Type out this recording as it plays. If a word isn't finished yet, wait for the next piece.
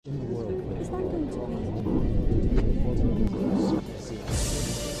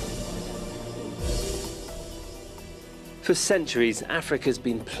For centuries, Africa's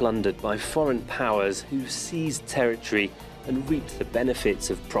been plundered by foreign powers who've seized territory and reaped the benefits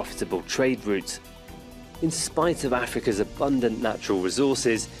of profitable trade routes. In spite of Africa's abundant natural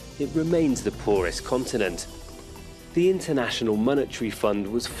resources, it remains the poorest continent. The International Monetary Fund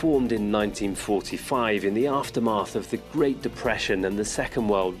was formed in 1945 in the aftermath of the Great Depression and the Second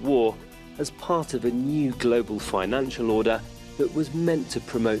World War as part of a new global financial order that was meant to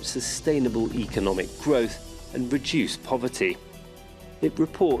promote sustainable economic growth and reduce poverty. It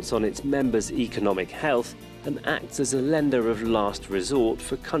reports on its members' economic health and acts as a lender of last resort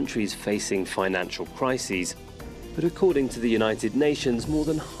for countries facing financial crises. But according to the United Nations, more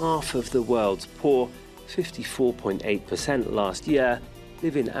than half of the world's poor, 54.8% last year,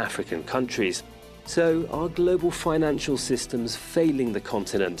 live in African countries. So are global financial systems failing the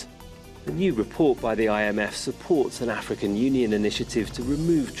continent? A new report by the IMF supports an African Union initiative to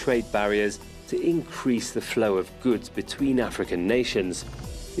remove trade barriers to increase the flow of goods between African nations.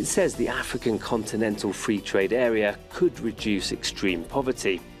 It says the African Continental Free Trade Area could reduce extreme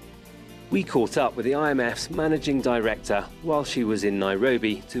poverty. We caught up with the IMF's managing director while she was in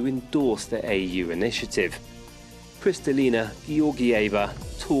Nairobi to endorse the AU initiative. Kristalina Georgieva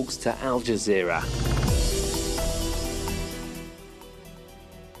talks to Al Jazeera.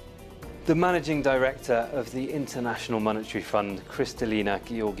 The Managing Director of the International Monetary Fund, Kristalina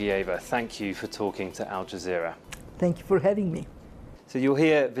Georgieva, thank you for talking to Al Jazeera. Thank you for having me. So you're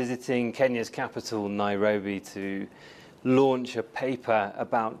here visiting Kenya's capital, Nairobi, to launch a paper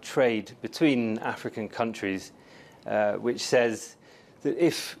about trade between African countries, which says that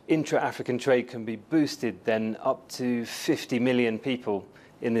if intra-African trade can be boosted, then up to 50 million people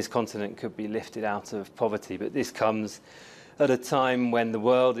in this continent could be lifted out of poverty. But this comes at a time when the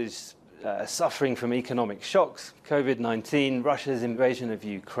world is suffering from economic shocks, COVID-19, Russia's invasion of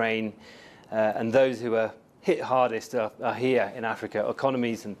Ukraine, and those who are hit hardest are here in Africa,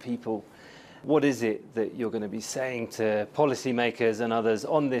 economies and people. What is it that you're going to be saying to policymakers and others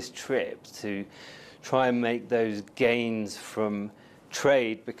on this trip to try and make those gains from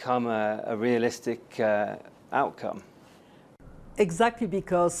trade become a realistic outcome? Exactly,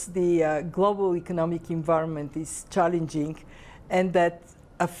 because the global economic environment is challenging and that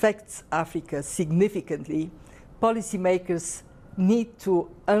affects Africa significantly, policymakers need to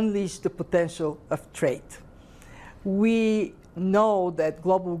unleash the potential of trade. We know that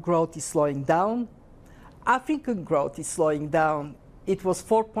global growth is slowing down. African growth is slowing down. It was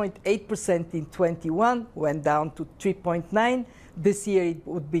 4.8% in 21, went down to 3.9. This year it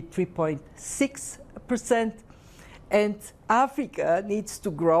would be 3.6%. And Africa needs to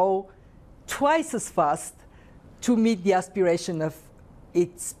grow twice as fast to meet the aspiration of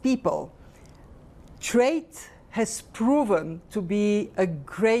its people. Trade has proven to be a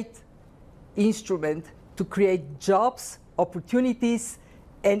great instrument to create jobs, opportunities,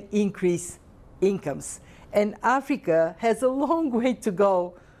 and increase incomes. And Africa has a long way to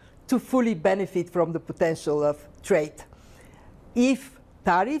go to fully benefit from the potential of trade. If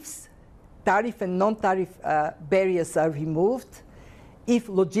tariff and non-tariff barriers are removed, if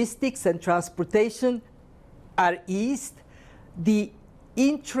logistics and transportation are eased, the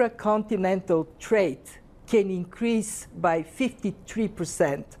intracontinental trade can increase by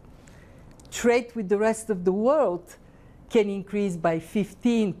 53%. Trade with the rest of the world can increase by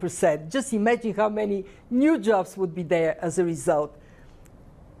 15%. Just imagine how many new jobs would be there as a result.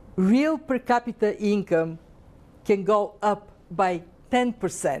 Real per capita income can go up by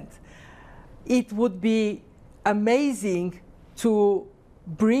 10%. It would be amazing to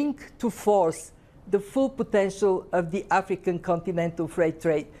bring to force the full potential of the African Continental Free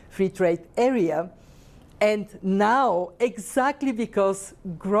Trade Area. And now, exactly because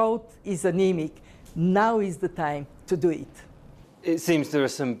growth is anemic, now is the time to do it. It seems there are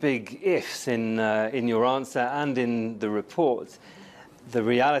some big ifs in your answer and in the report. The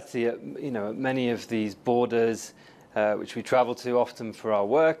reality at many of these borders, which we travel to often for our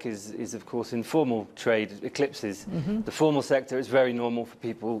work, is of course informal trade eclipses. Mm-hmm. The formal sector is very normal for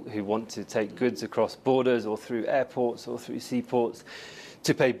people who want to take goods across borders or through airports or through seaports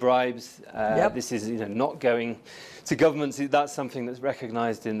to pay bribes. Yep. This is not going to governments. That's something that's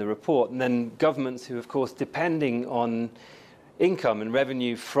recognised in the report. And then governments who, of course, depending on income and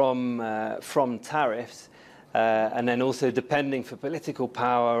revenue from tariffs, and then also depending for political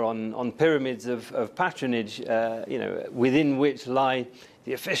power on pyramids of patronage, within which lie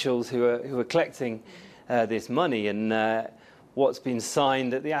the officials who are collecting this money. And what's been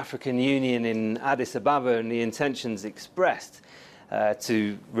signed at the African Union in Addis Ababa and the intentions expressed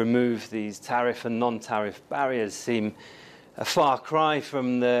to remove these tariff and non-tariff barriers seem a far cry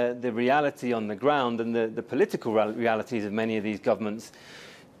from the reality on the ground and the political realities of many of these governments.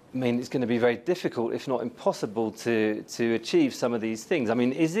 I mean, it's going to be very difficult, if not impossible, to achieve some of these things. I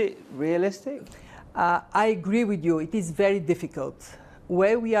mean, is it realistic? I agree with you. It is very difficult.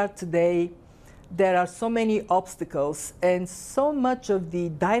 Where we are today, there are so many obstacles, and so much of the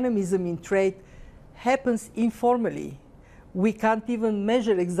dynamism in trade happens informally. We can't even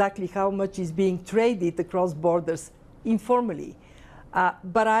measure exactly how much is being traded across borders informally.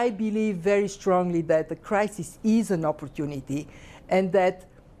 But I believe very strongly that the crisis is an opportunity, and that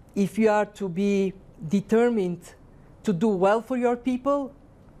if you are to be determined to do well for your people,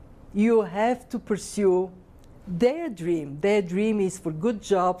 you have to pursue their dream. Their dream is for good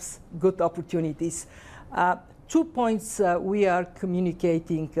jobs, good opportunities. 2 points we are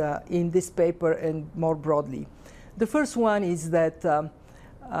communicating in this paper and more broadly. The first one is that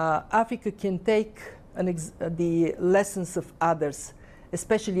Africa can take the lessons of others,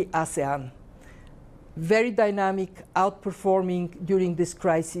 especially ASEAN. Very dynamic, outperforming during this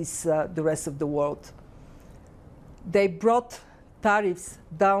crisis the rest of the world. They brought tariffs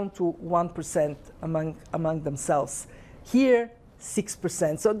down to 1% among themselves. Here,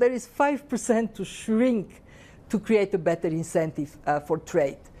 6%. So there is 5% to shrink to create a better incentive for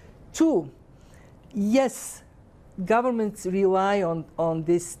trade. 2, yes, governments rely on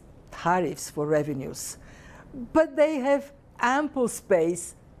these tariffs for revenues, but they have ample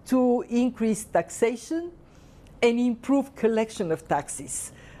space to increase taxation and improve collection of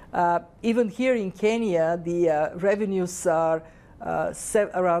taxes. Even here in Kenya, the revenues are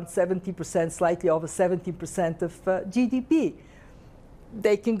around 70%, slightly over 70% of GDP.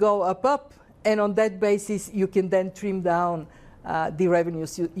 They can go up, and on that basis, you can then trim down the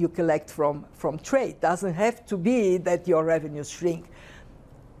revenues you collect from trade. Doesn't have to be that your revenues shrink.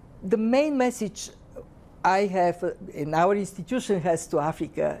 The main message I have, and our institution has to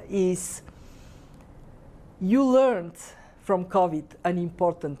Africa, is you learned from COVID an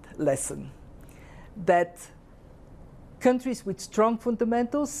important lesson, that countries with strong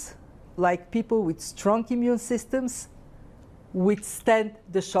fundamentals, like people with strong immune systems, withstand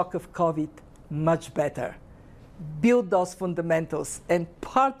the shock of COVID much better. Build those fundamentals, and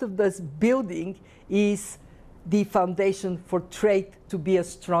part of this building is the foundation for trade to be a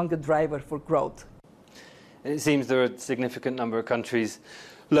stronger driver for growth. It seems there are a significant number of countries,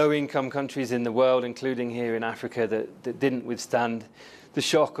 low-income countries in the world, including here in Africa, that didn't withstand the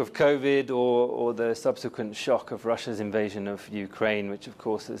shock of COVID or the subsequent shock of Russia's invasion of Ukraine, which of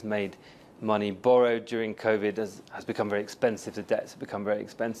course has made money borrowed during COVID has become very expensive. The debts have become very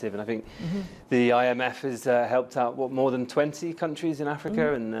expensive. And I think the IMF has helped out, more than 20 countries in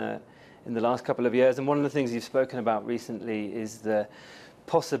Africa in the last couple of years. And one of the things you've spoken about recently is the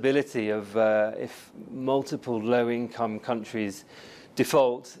possibility of, if multiple low-income countries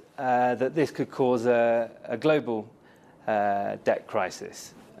default, that this could cause a global debt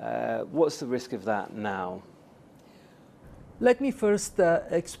crisis. What's the risk of that now? Let me first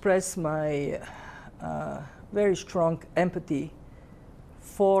express my very strong empathy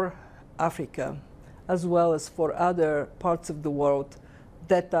for Africa, as well as for other parts of the world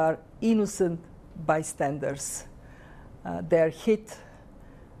that are innocent bystanders. They're hit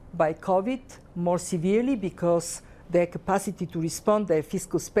by COVID more severely because their capacity to respond, their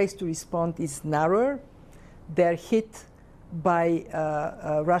fiscal space to respond is narrower. They're hit by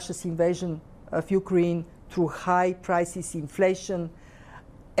Russia's invasion of Ukraine through high prices, inflation,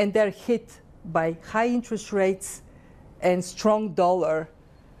 and they're hit by high interest rates and strong dollar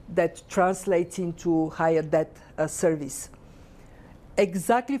that translates into higher debt service.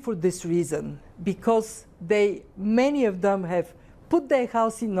 Exactly for this reason, because many of them have put their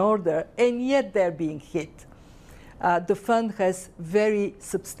house in order and yet they're being hit. The fund has very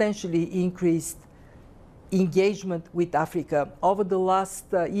substantially increased engagement with Africa. Over the last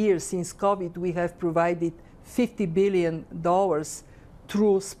year, since COVID, we have provided $50 billion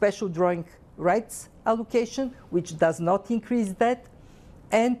through special drawing rights allocation, which does not increase debt,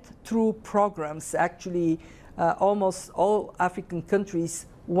 and through programs. Actually, almost all African countries,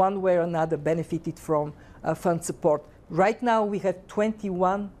 one way or another, benefited from fund support. Right now, we have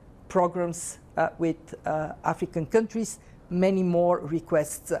 21 programs with African countries, many more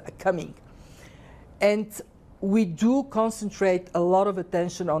requests coming. And we do concentrate a lot of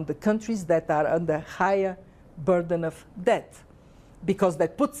attention on the countries that are under higher burden of debt, because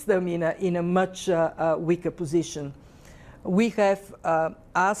that puts them in a much weaker position. We have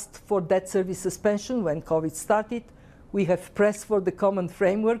asked for debt service suspension when COVID started. We have pressed for the common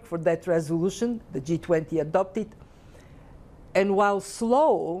framework for debt resolution, the G20 adopted. And while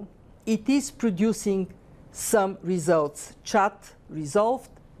slow, it is producing some results. Chad resolved,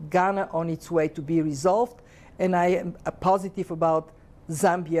 Ghana on its way to be resolved, and I am positive about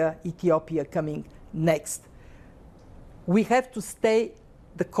Zambia, Ethiopia coming next. We have to stay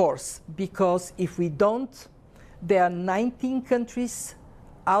the course, because if we don't, there are 19 countries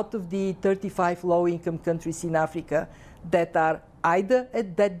out of the 35 low-income countries in Africa that are either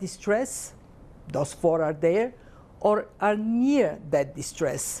at debt distress, those 4 are there, or are near that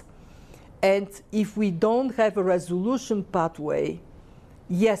distress. And if we don't have a resolution pathway,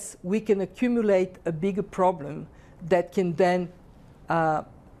 yes, we can accumulate a bigger problem that can then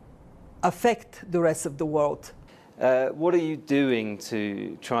affect the rest of the world. What are you doing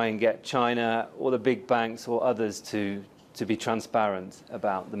to try and get China or the big banks or others to be transparent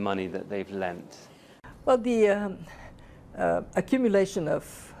about the money that they've lent? Well, the accumulation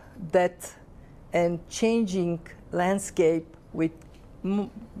of debt and changing landscape with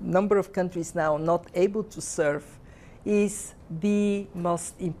number of countries now not able to serve is the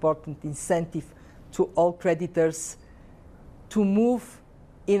most important incentive to all creditors to move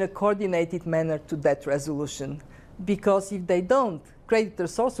in a coordinated manner to debt resolution. Because if they don't,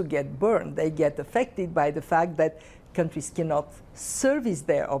 creditors also get burned. They get affected by the fact that countries cannot service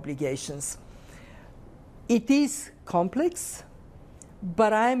their obligations. It is complex,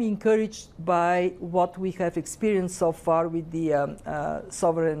 but I'm encouraged by what we have experienced so far with the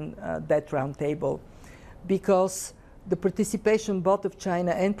Sovereign Debt Roundtable, because the participation both of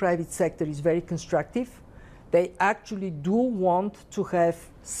China and private sector is very constructive. They actually do want to have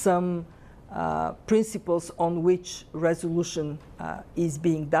some principles on which resolution is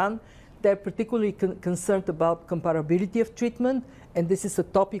being done. They're particularly concerned about comparability of treatment, and this is a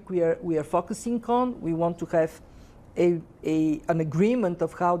topic we are focusing on. We want to have an agreement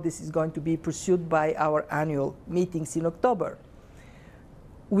of how this is going to be pursued by our annual meetings in October.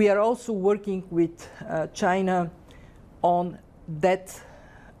 We are also working with China on debt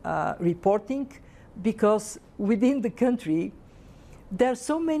reporting, because within the country there are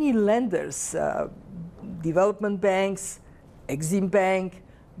so many lenders, development banks, Exim Bank,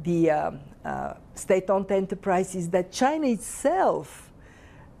 the state-owned enterprises, that China itself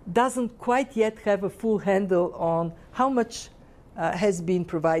doesn't quite yet have a full handle on how much has been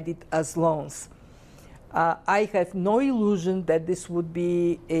provided as loans. I have no illusion that this would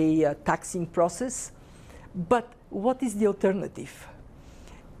be a taxing process, but what is the alternative?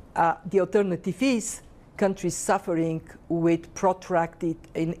 The alternative is countries suffering with protracted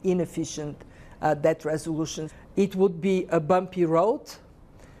and inefficient debt resolution. It would be a bumpy road,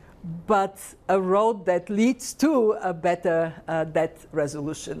 but a road that leads to a better debt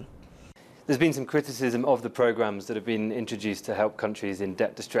resolution. There's been some criticism of the programs that have been introduced to help countries in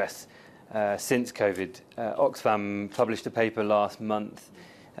debt distress since COVID. Oxfam published a paper last month,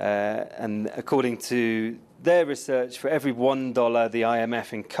 and according to their research, for every $1 the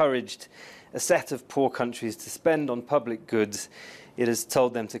IMF encouraged a set of poor countries to spend on public goods, it has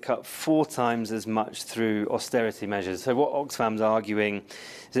told them to cut 4 times as much through austerity measures. So what Oxfam's arguing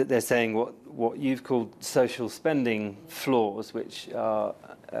is that they're saying what you've called social spending floors, which are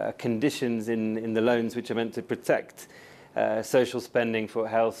conditions in the loans which are meant to protect social spending for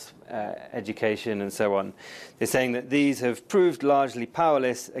health, education and so on. They're saying that these have proved largely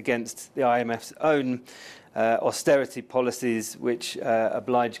powerless against the IMF's own austerity policies, which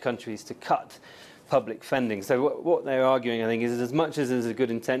oblige countries to cut public funding. So what they're arguing, I think, is as much as there's a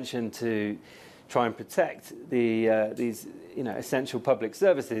good intention to try and protect these essential public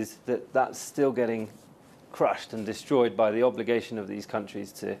services, that's still getting crushed and destroyed by the obligation of these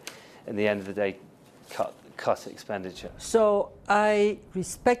countries to, in the end of the day, cut expenditure. So I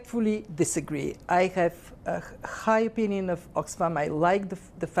respectfully disagree. I have a high opinion of Oxfam. I like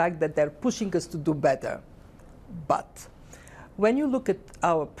the fact that they're pushing us to do better. But when you look at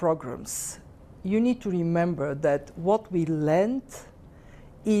our programs, you need to remember that what we lend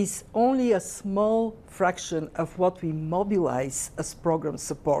is only a small fraction of what we mobilize as program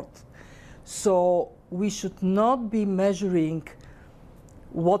support. So we should not be measuring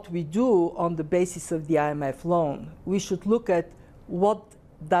what we do on the basis of the IMF loan. We should look at what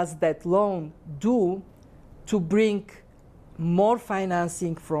does that loan do to bring more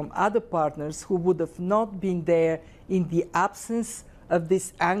financing from other partners who would have not been there in the absence of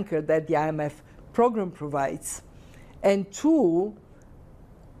this anchor that the IMF program provides. And 2,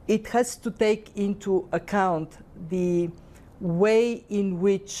 it has to take into account the way in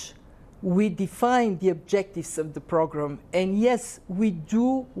which we define the objectives of the program. And yes, we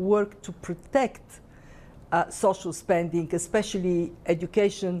do work to protect social spending, especially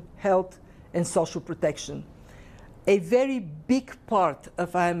education, health, and social protection. a very big part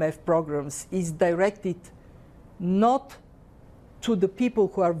of IMF programs is directed not to the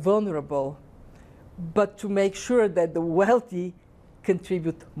people who are vulnerable, but to make sure that the wealthy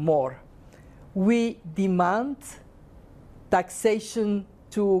contribute more. We demand taxation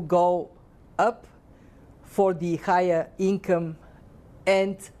to go up for the higher income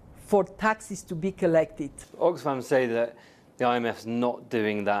and for taxes to be collected. Oxfam say that the IMF is not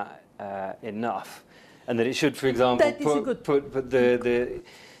doing that enough, and that it should, for example, put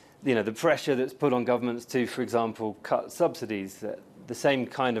the pressure that's put on governments to, for example, cut subsidies. That the same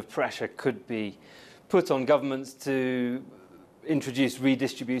kind of pressure could be put on governments to introduce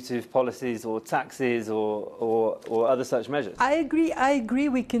redistributive policies or taxes or other such measures. I agree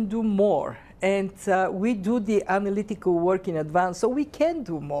we can do more. And we do the analytical work in advance, so we can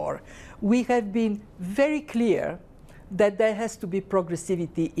do more. We have been very clear that there has to be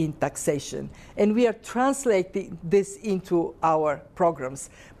progressivity in taxation. And we are translating this into our programs.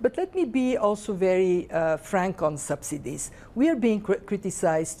 But let me be also very frank on subsidies. We are being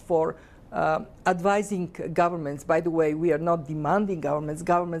criticized for advising governments. By the way, we are not demanding governments.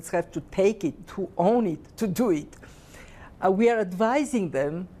 Governments have to take it, to own it, to do it. We are advising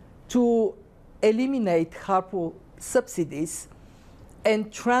them to eliminate harmful subsidies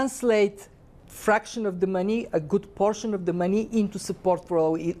and translate fraction of the money, a good portion of the money, into support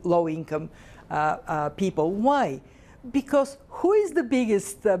for low-income people. Why? Because who is the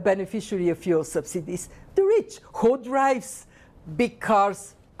biggest beneficiary of fuel subsidies? The rich. Who drives big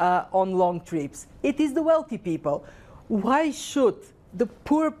cars on long trips? It is the wealthy people. Why should the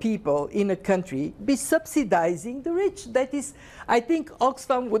poor people in a country be subsidizing the rich? That is, I think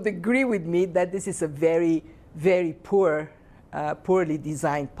Oxfam would agree with me that this is a very, very poorly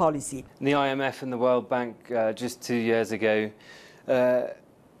designed policy. The IMF and the World Bank just 2 years ago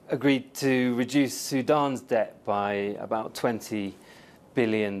agreed to reduce Sudan's debt by about $20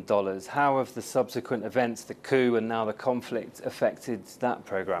 billion. How have the subsequent events, the coup and now the conflict, affected that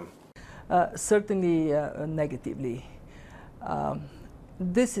program? Certainly negatively.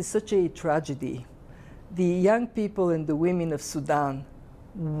 This is such a tragedy. The young people and the women of Sudan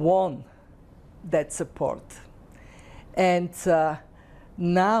want that support. And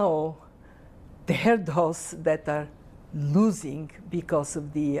now they're those that are losing because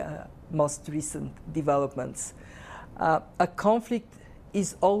of the most recent developments. A conflict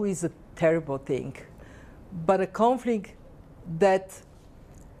is always a terrible thing, but a conflict that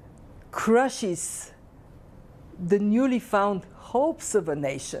crushes the newly found hopes of a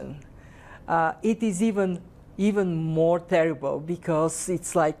nation, it is even more terrible, because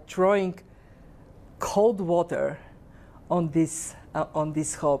it's like throwing cold water on these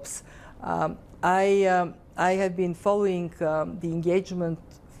hopes. I have been following the engagement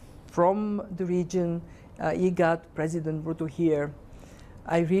from the region, IGAD, President Ruto here.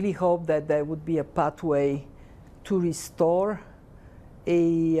 I really hope that there would be a pathway to restore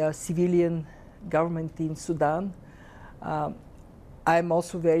a civilian government in Sudan. I'm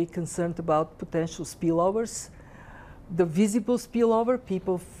also very concerned about potential spillovers. The visible spillover,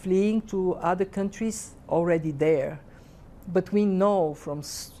 people fleeing to other countries, already there. But we know from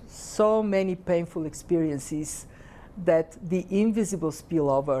so many painful experiences that the invisible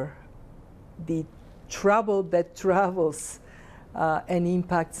spillover, the trouble that travels and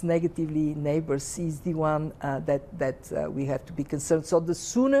impacts negatively neighbors, is the one that we have to be concerned. So the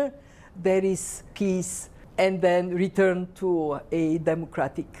sooner there is peace and then return to a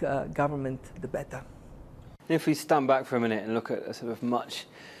democratic government, the better. If we stand back for a minute and look at a sort of much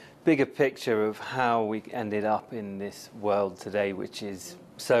bigger picture of how we ended up in this world today, which is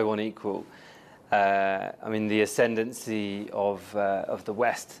so unequal. I mean, the ascendancy of the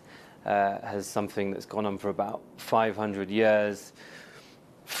West has something that's gone on for about 500 years,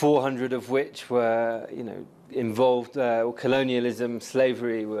 400 of which were, involved, or colonialism,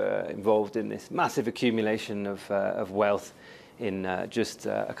 slavery were involved in this massive accumulation of wealth in just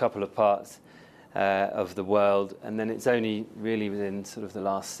a couple of parts of the world. And then it's only really within sort of the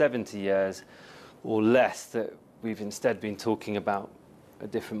last 70 years or less that we've instead been talking about a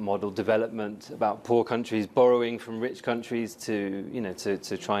different model development, about poor countries borrowing from rich countries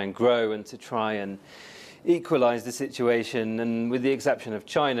to try and grow and to try and equalize the situation. And with the exception of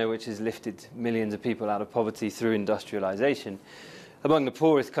China, which has lifted millions of people out of poverty through industrialization, among the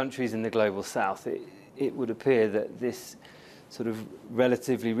poorest countries in the global south, it would appear that this sort of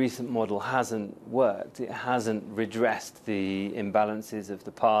relatively recent model hasn't worked. It hasn't redressed the imbalances of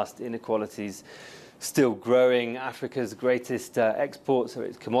the past. Inequalities still growing. Africa's greatest exports are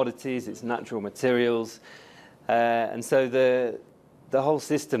its commodities, its natural materials. And so the the whole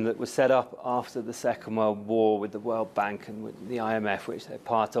system that was set up after the Second World War with the World Bank and with the IMF, which they're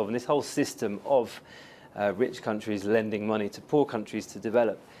part of, and this whole system of rich countries lending money to poor countries to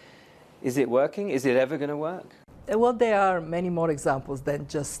develop, is it working? Is it ever going to work? Well, there are many more examples than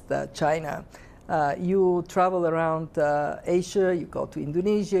just China. You travel around Asia, you go to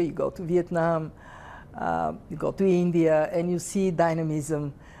Indonesia, you go to Vietnam, you go to India, and you see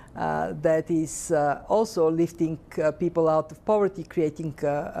dynamism that is also lifting people out of poverty, creating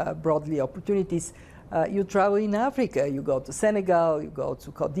broadly opportunities. You travel in Africa, you go to Senegal, you go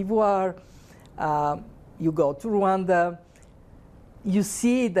to Cote d'Ivoire, you go to Rwanda. You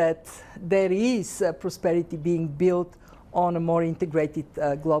see that there is prosperity being built on a more integrated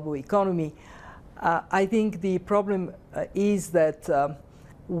global economy. I think the problem is that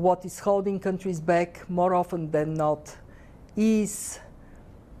what is holding countries back more often than not is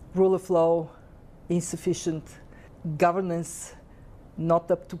rule of law, insufficient governance, not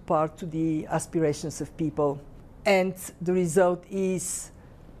up to par to the aspirations of people. And the result is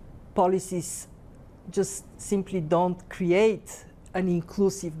policies just simply don't create an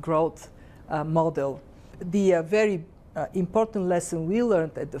inclusive growth model. The very important lesson we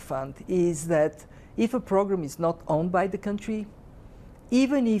learned at the fund is that if a program is not owned by the country,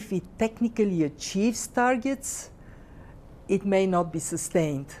 even if it technically achieves targets, it may not be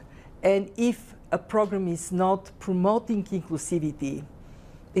sustained. And if a program is not promoting inclusivity,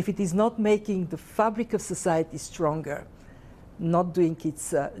 if it is not making the fabric of society stronger, not doing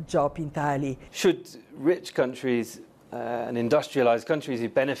its job entirely. Should rich countries and industrialized countries who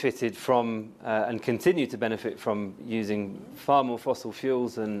benefited from and continue to benefit from using far more fossil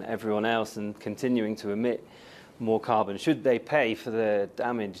fuels than everyone else and continuing to emit more carbon, should they pay for the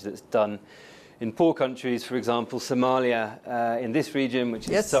damage that's done in poor countries, for example, Somalia, in this region, which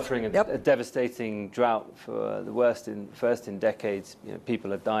is suffering a devastating drought for the first in decades? You know,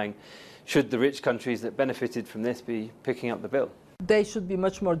 people are dying. Should the rich countries that benefited from this be picking up the bill? They should be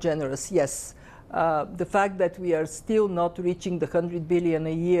much more generous, yes. The fact that we are still not reaching the 100 billion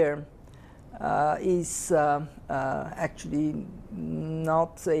a year is actually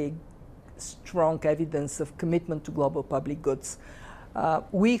not a strong evidence of commitment to global public goods.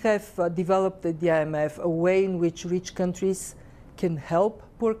 We have developed at the IMF a way in which rich countries can help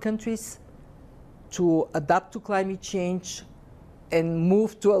poor countries to adapt to climate change and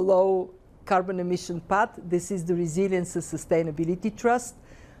move to a low carbon emission path. This is the Resilience and Sustainability Trust.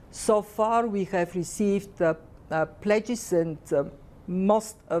 So far, we have received pledges, and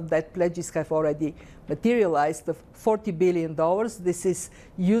most of that pledges have already materialized, of $40 billion. This is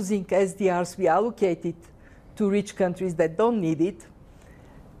using SDRs we allocated to rich countries that don't need it,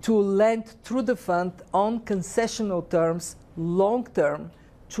 to lend through the fund on concessional terms, long-term,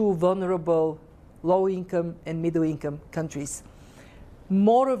 to vulnerable low-income and middle-income countries.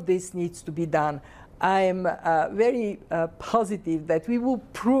 More of this needs to be done. I am very positive that we will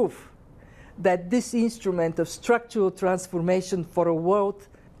prove that this instrument of structural transformation for a world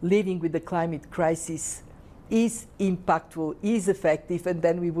living with the climate crisis is impactful, is effective, and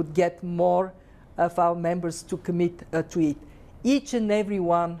then we would get more of our members to commit to it. Each and every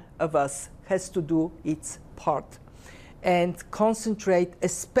one of us has to do its part and concentrate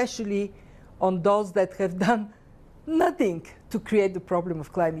especially on those that have done nothing to create the problem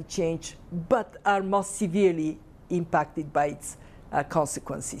of climate change, but are most severely impacted by its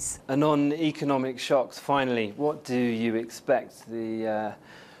consequences. And on economic shocks, finally, what do you expect the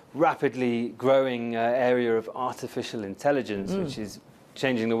rapidly growing area of artificial intelligence, which is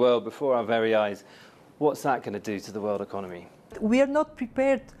changing the world before our very eyes, what's that going to do to the world economy? We are not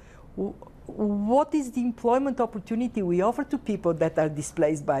prepared. What is the employment opportunity we offer to people that are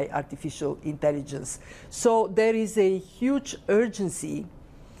displaced by artificial intelligence? So there is a huge urgency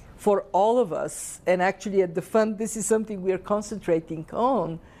for all of us, and actually at the fund this is something we are concentrating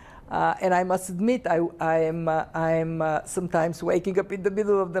on. And I must admit, I am sometimes waking up in the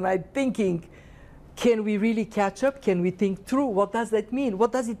middle of the night thinking, can we really catch up? Can we think through what does that mean?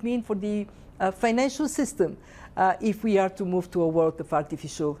 What does it mean for the financial system if we are to move to a world of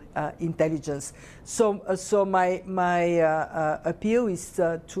artificial intelligence? So my appeal is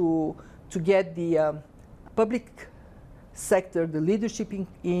to get the public sector, the leadership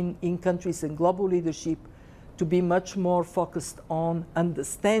in countries and global leadership, to be much more focused on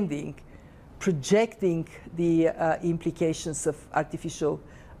understanding, projecting the implications of artificial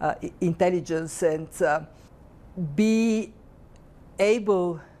intelligence, and be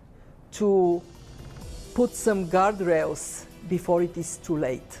able to put some guardrails before it is too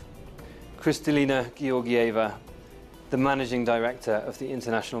late. Kristalina Georgieva, the Managing Director of the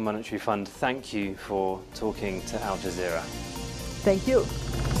International Monetary Fund, thank you for talking to Al Jazeera. Thank you.